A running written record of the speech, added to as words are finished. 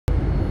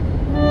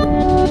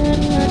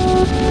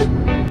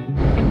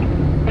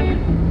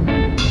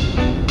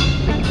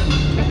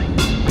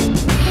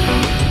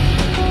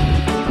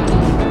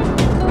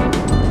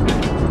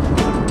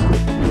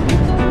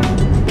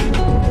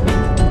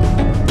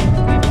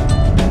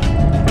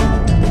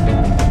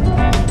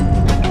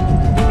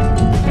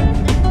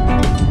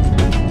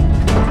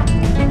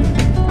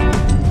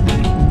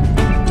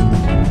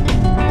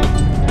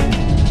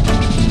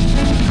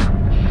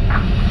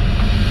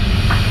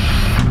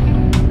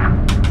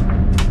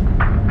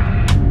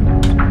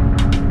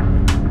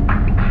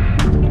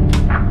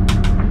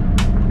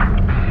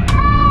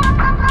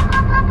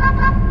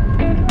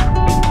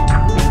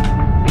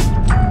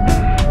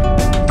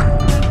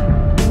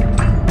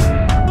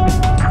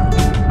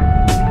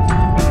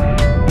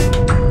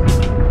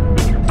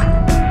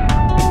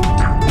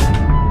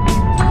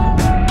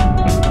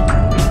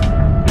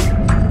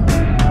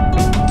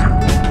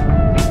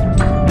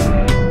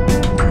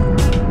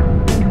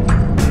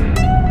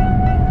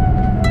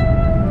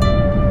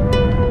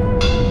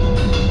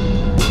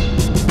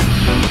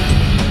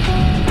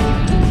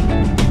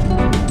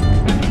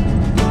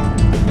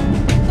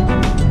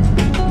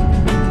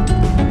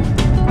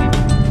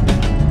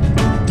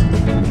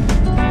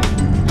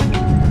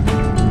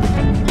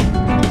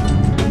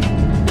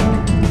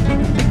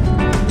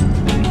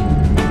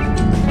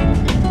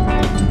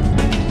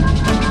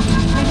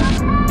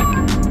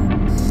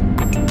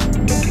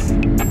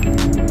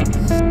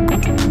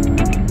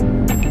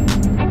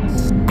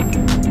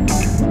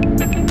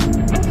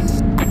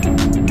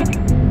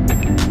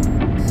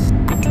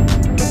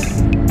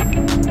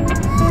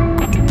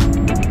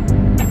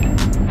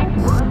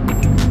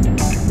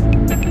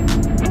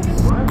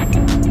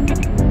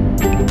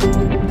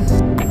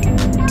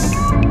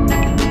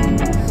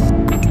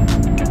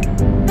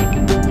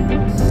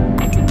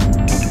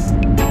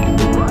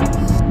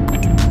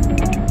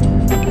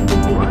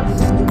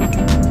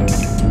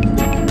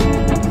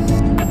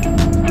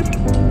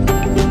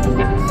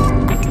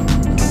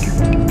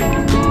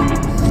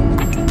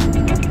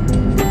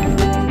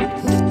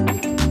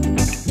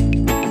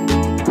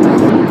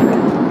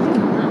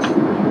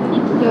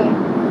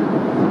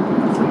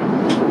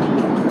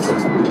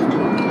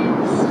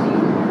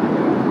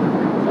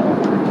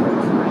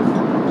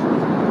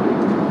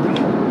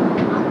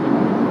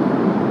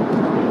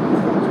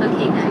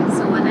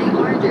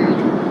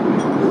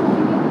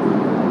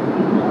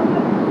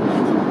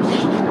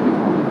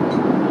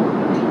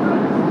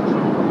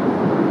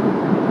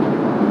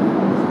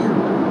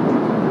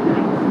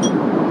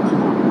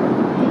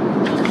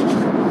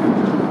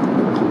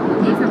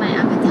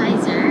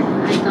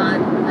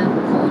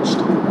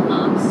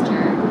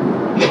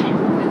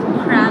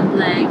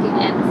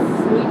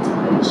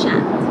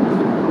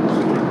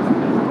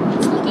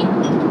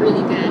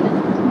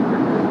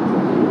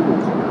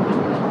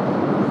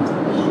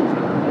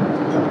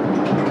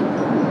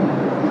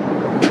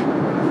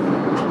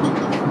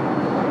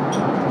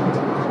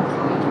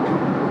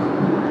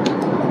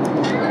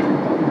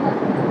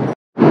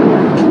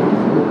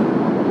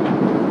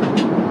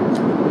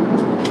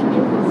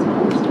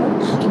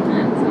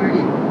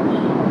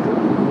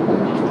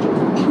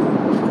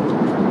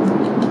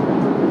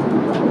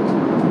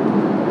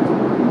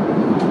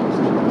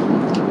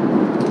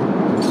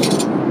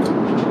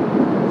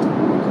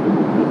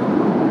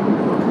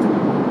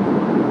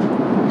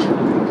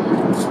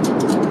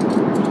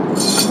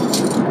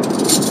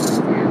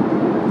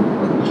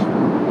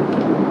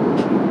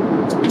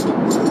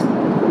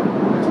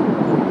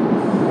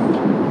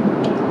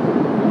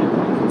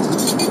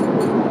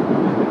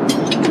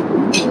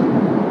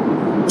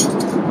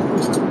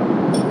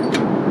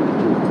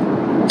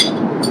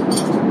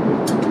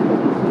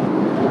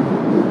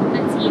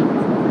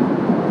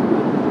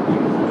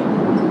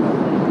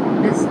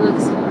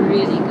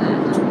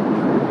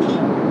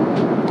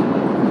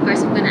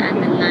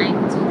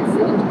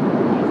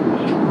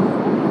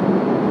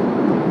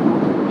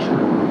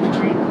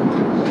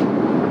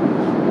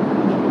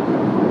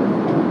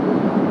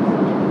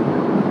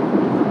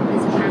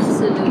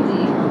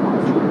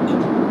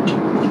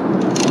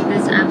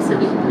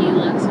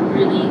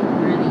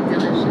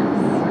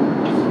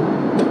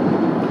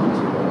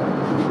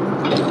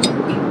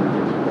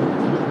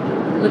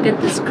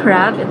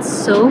crab. It's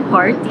so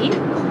hearty.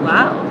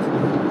 Wow.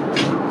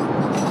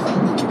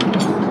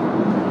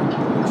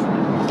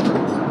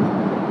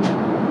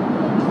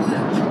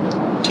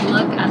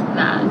 Look at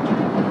that.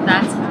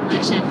 That's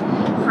legit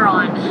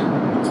prawn.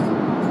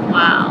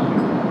 Wow.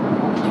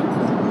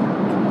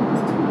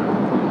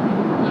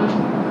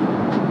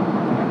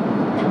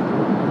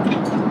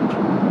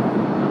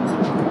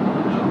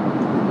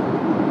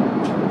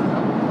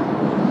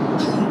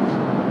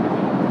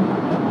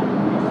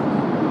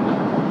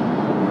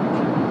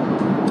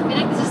 I feel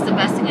like this is the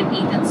best thing I've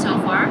eaten so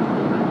far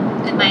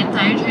in my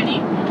entire journey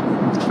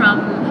from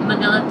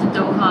Manila to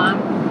Doha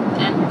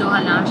and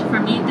Doha Lounge. For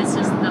me, this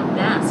is the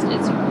best.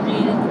 It's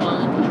really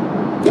quality.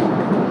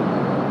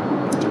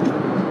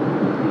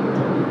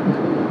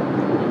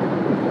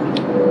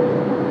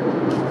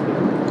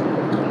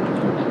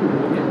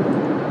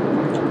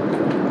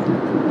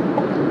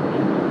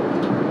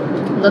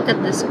 Look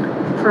at this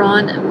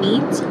prawn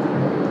meat.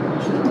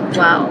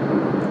 Wow.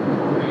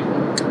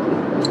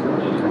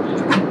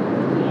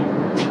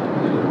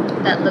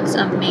 That looks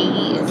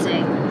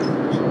amazing.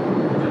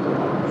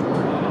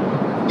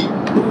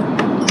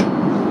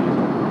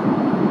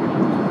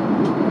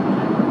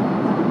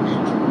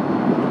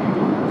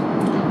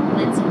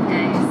 Let's eat,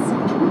 guys.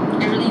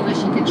 I really wish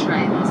you could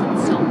try this.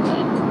 It's so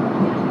good.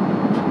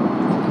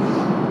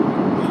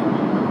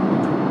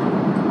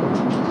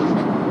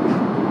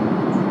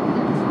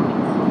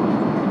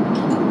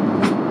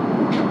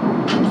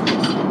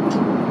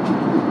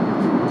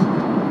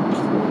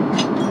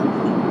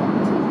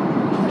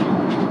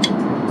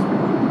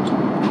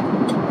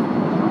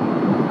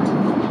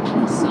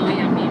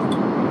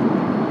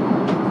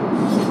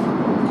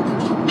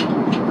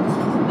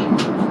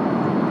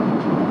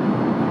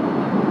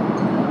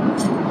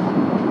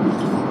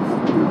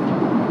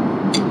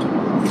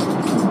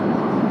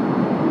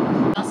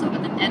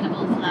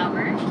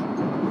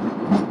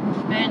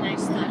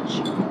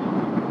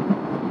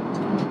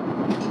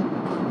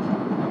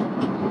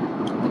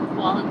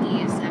 Quality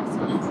is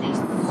excellent. It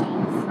tastes so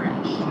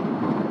fresh.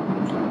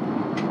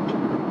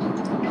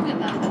 Look at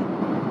that.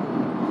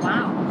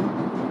 Wow.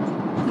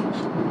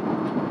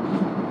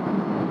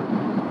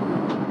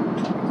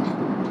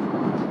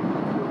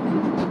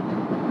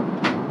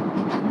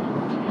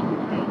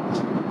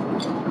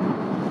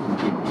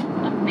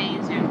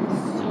 Amazing.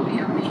 So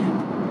yummy.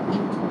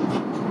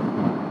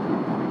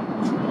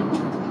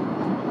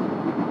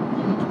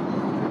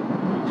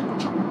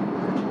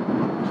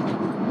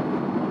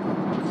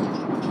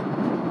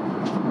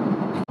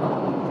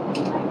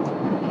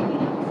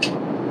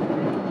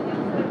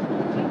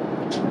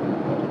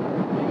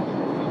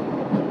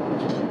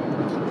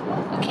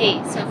 Okay,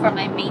 so for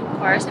my main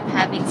course, I'm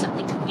having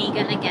something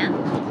vegan again.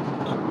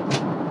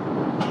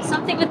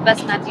 Something with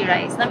basmati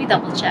rice. Let me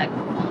double check.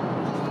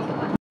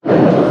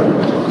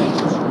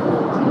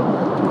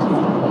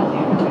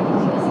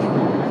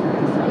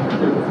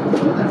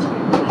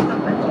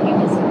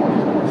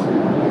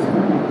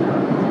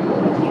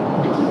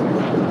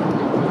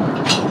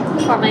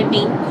 For my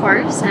main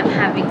course, I'm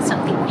having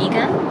something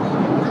vegan.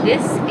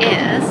 This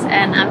is,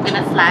 and I'm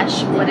gonna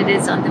flash what it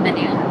is on the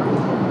menu.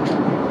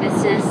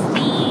 This is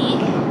the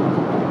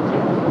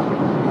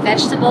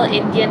vegetable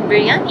Indian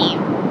biryani,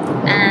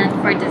 and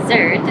for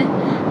dessert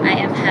I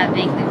am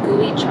having the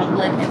gooey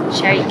chocolate and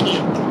cherry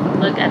cake.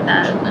 Look at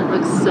that. It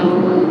looks so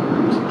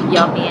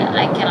yummy.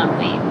 I cannot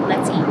wait.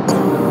 Let's eat.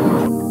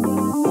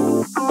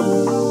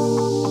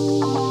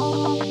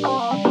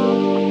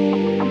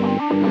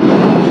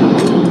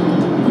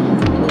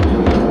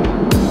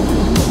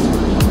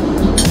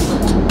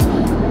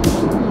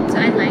 So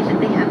I like that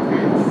they have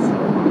this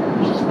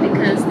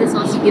because this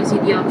also gives you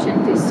the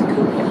option to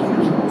scoop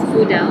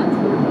food out.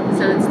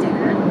 So let's do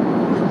that.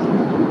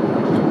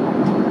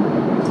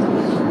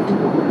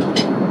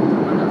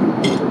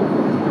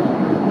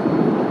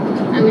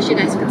 I wish you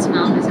guys could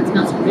smell this. It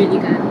smells really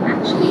good,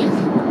 actually.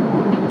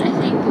 I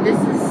think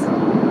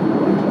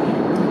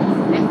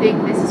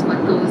this is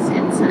what goes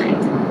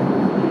inside.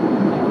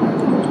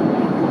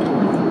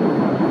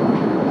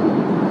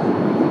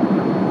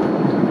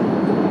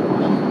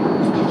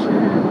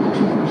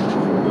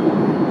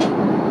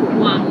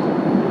 Wow.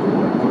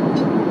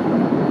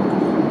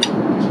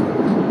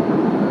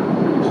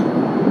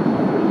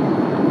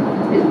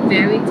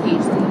 Very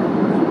tasty.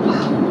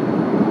 Wow.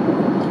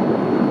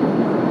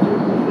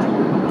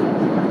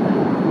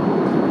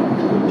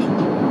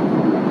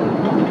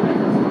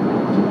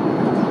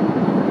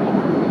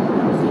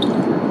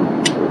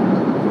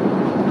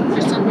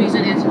 For some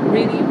reason, it's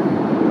really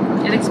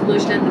an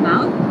explosion in the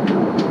mouth.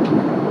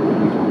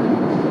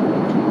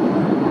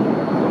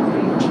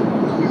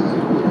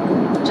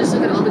 Just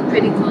look at all the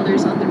pretty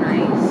colors on the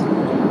rice.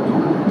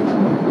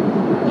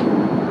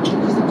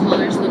 Just the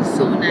colors look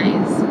so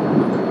nice.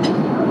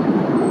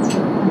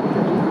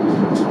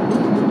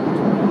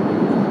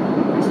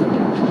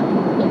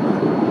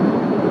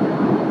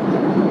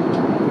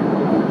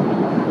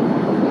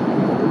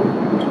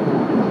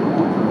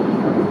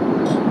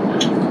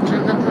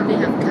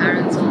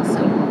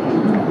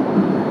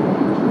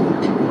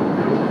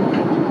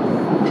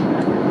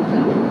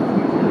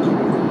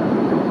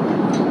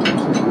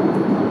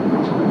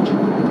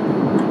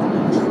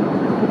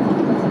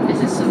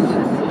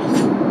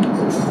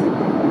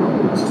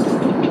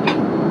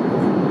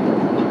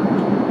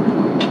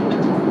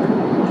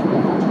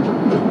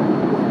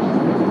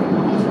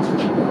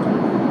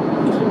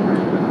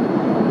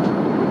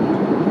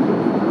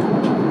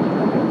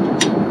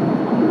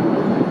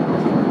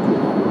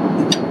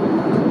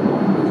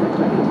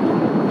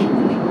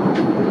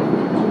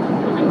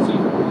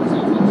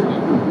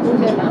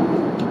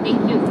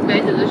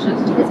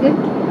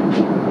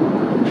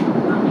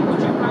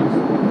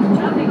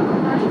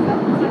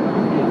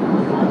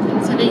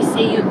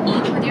 say you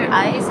eat with your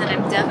eyes, and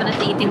I'm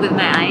definitely eating with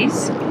my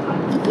eyes.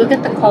 Look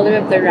at the color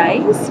of the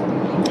rice.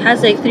 It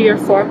has like 3 or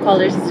 4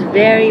 colors. It's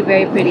very,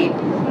 very pretty.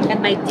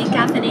 And my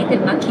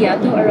decaffeinated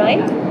macchiato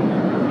arrived.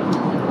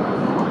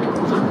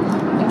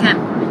 Okay.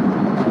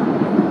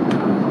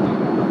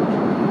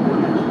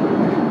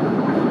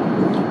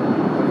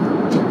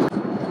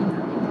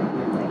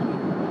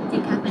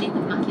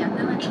 Decaffeinated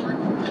macchiato, anyone?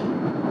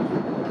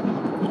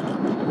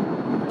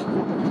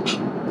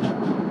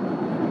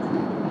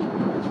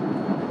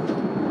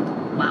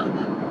 Wow.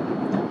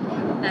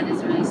 That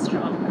is really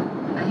strong.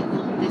 I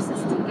hope this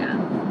is decaf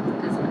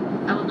because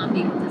I will not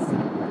be able to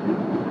see.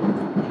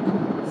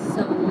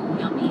 So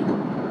yummy.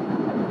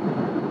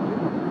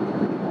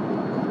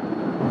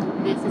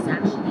 This is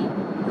actually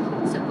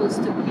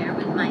supposed to pair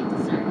with my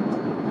dessert.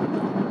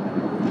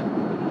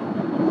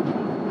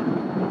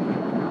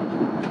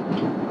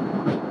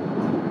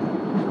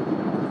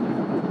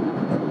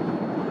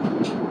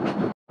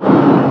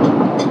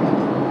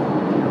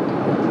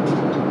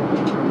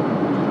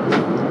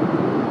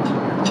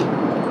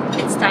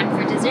 It's time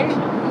for dessert.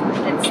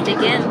 Let's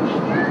dig in.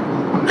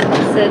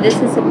 So this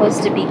is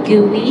supposed to be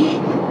gooey,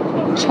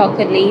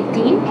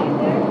 chocolatey.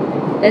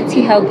 Let's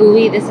see how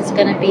gooey this is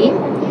gonna be.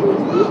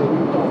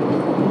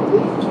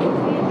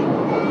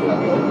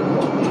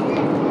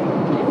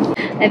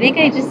 I think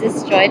I just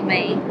destroyed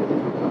my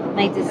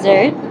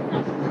dessert.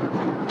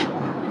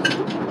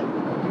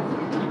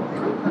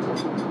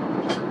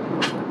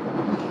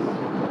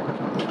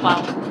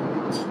 Wow.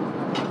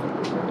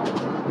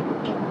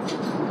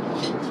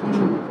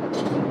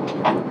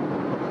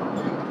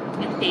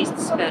 It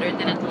tastes better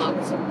than it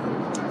looks.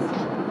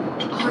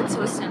 Oh, it's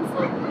so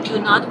sinful.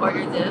 Do not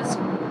order this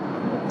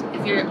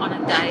if you're on a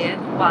diet.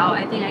 Wow,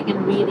 I think I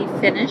can really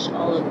finish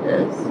all of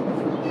this.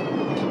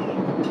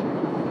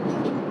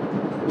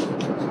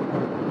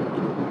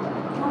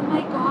 Oh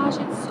my gosh,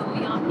 it's so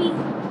yummy.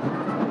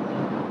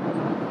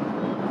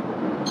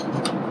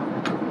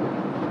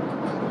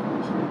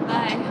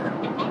 Bye.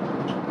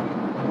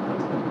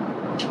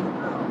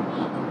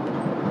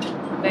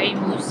 Very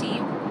moussey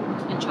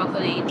and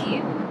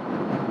chocolatey.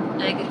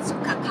 Like it's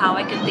cacao.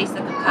 I can taste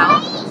the cacao.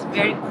 It's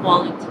very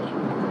quality.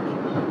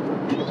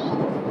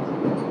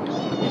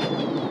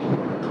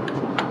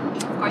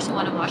 Of course, you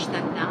want to wash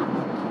that down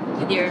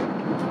with your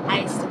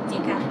iced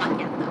decaf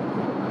macchiato.